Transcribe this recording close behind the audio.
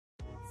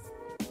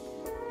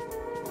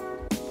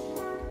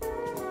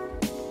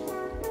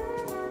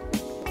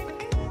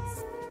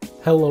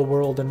Hello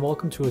world, and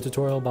welcome to a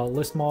tutorial about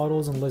list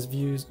models and list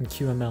views in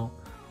QML.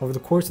 Over the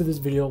course of this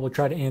video, we'll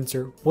try to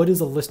answer what is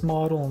a list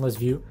model and list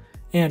view,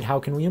 and how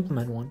can we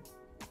implement one.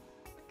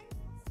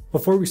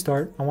 Before we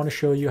start, I want to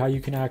show you how you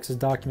can access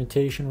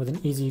documentation with an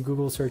easy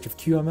Google search of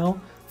QML,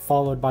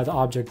 followed by the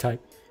object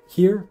type.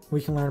 Here,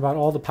 we can learn about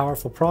all the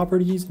powerful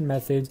properties and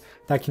methods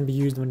that can be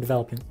used when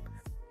developing.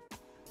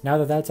 Now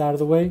that that's out of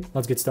the way,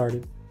 let's get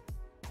started.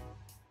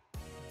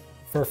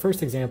 For our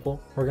first example,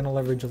 we're going to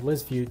leverage a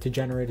list view to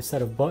generate a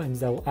set of buttons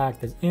that will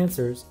act as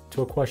answers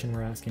to a question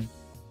we're asking.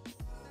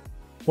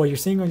 What you're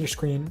seeing on your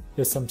screen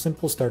is some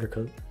simple starter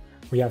code.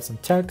 We have some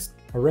text,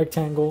 a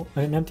rectangle,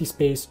 and an empty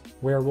space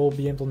where we'll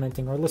be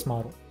implementing our list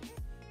model.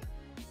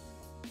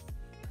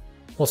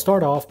 We'll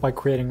start off by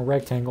creating a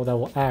rectangle that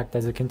will act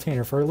as a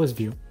container for our list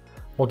view.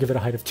 We'll give it a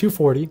height of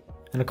 240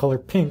 and a color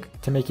pink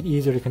to make it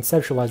easier to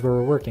conceptualize where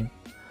we're working.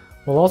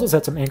 We'll also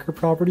set some anchor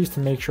properties to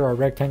make sure our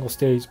rectangle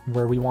stays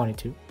where we want it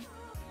to.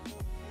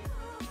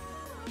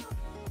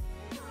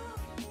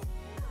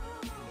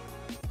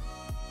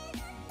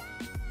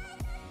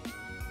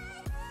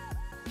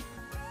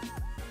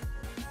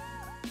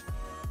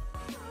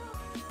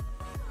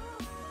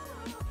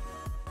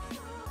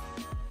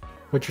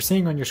 What you're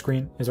seeing on your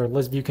screen is our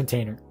list view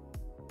container.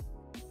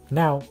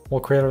 Now,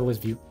 we'll create our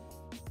list view.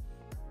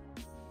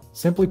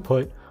 Simply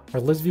put, our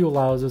list view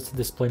allows us to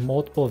display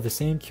multiple of the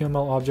same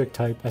QML object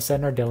type as set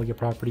in our delegate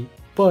property,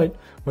 but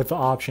with the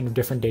option of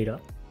different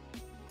data.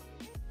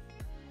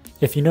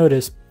 If you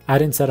notice, I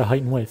didn't set a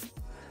height and width.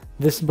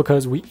 This is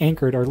because we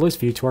anchored our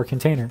list view to our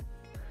container.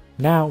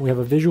 Now we have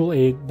a visual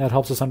aid that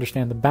helps us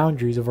understand the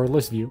boundaries of our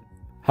list view.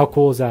 How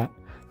cool is that?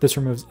 This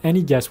removes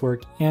any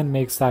guesswork and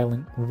makes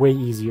styling way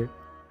easier.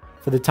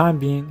 For the time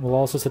being, we'll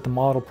also set the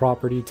model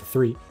property to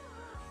 3.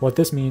 What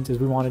this means is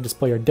we want to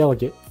display our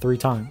delegate 3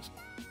 times.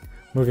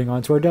 Moving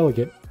on to our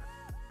delegate.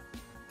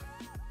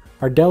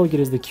 Our delegate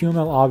is the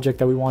QML object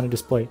that we want to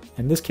display,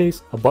 in this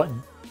case, a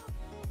button.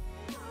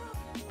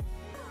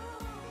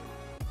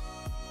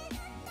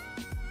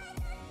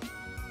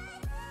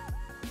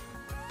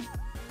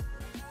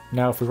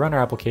 Now if we run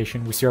our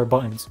application, we see our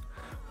buttons.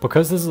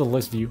 Because this is a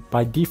list view,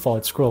 by default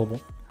it's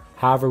scrollable.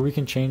 However, we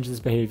can change this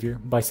behavior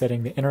by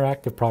setting the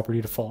interactive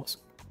property to false.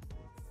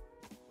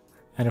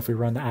 And if we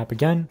run the app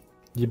again,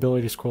 the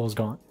ability to scroll is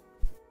gone.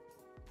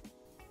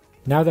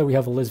 Now that we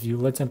have a list view,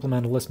 let's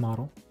implement a list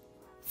model.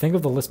 Think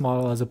of the list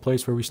model as a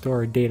place where we store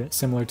our data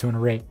similar to an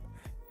array.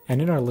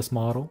 And in our list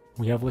model,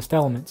 we have list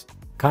elements,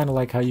 kind of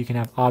like how you can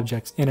have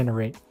objects in an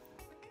array.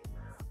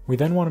 We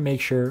then want to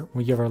make sure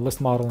we give our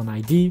list model an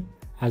ID,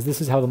 as this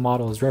is how the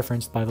model is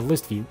referenced by the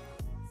list view.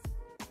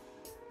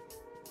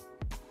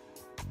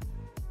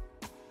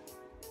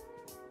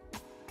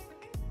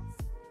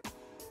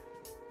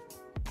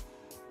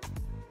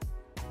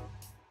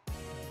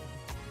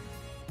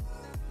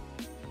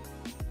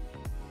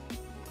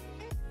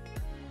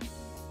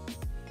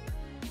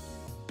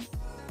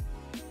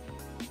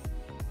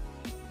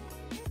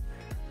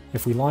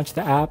 If we launch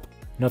the app,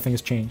 nothing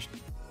has changed.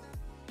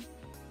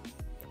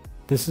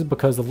 This is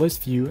because the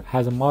list view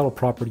has a model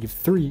property of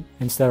 3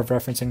 instead of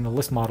referencing the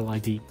list model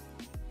ID.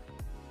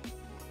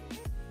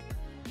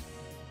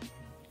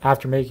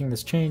 After making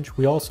this change,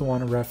 we also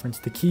want to reference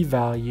the key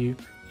value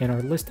in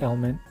our list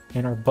element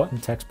in our button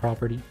text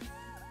property.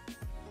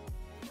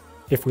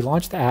 If we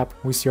launch the app,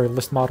 we see our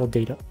list model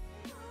data.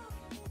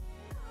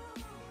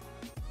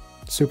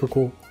 Super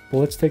cool. But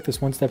let's take this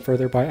one step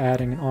further by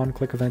adding an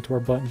on-click event to our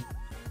button.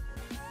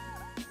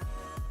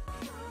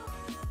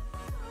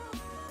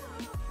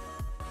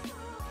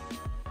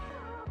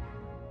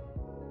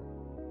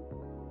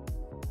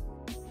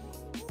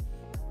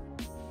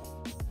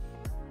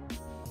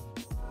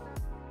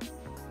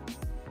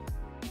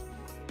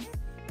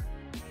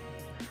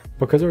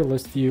 Because our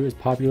list view is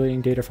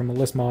populating data from a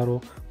list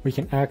model, we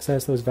can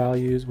access those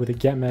values with a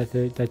get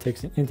method that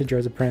takes an integer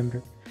as a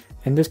parameter.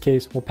 In this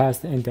case, we'll pass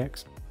the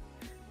index.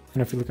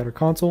 And if we look at our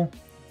console,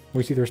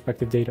 we see the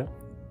respective data.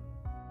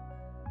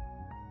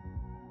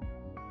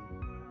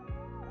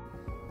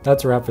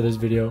 That's a wrap for this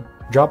video.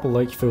 Drop a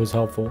like if it was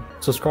helpful,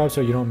 subscribe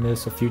so you don't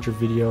miss a future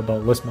video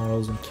about list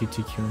models and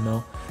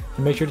QML,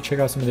 and make sure to check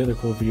out some of the other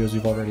cool videos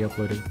we've already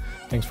uploaded.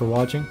 Thanks for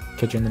watching,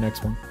 catch you in the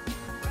next one.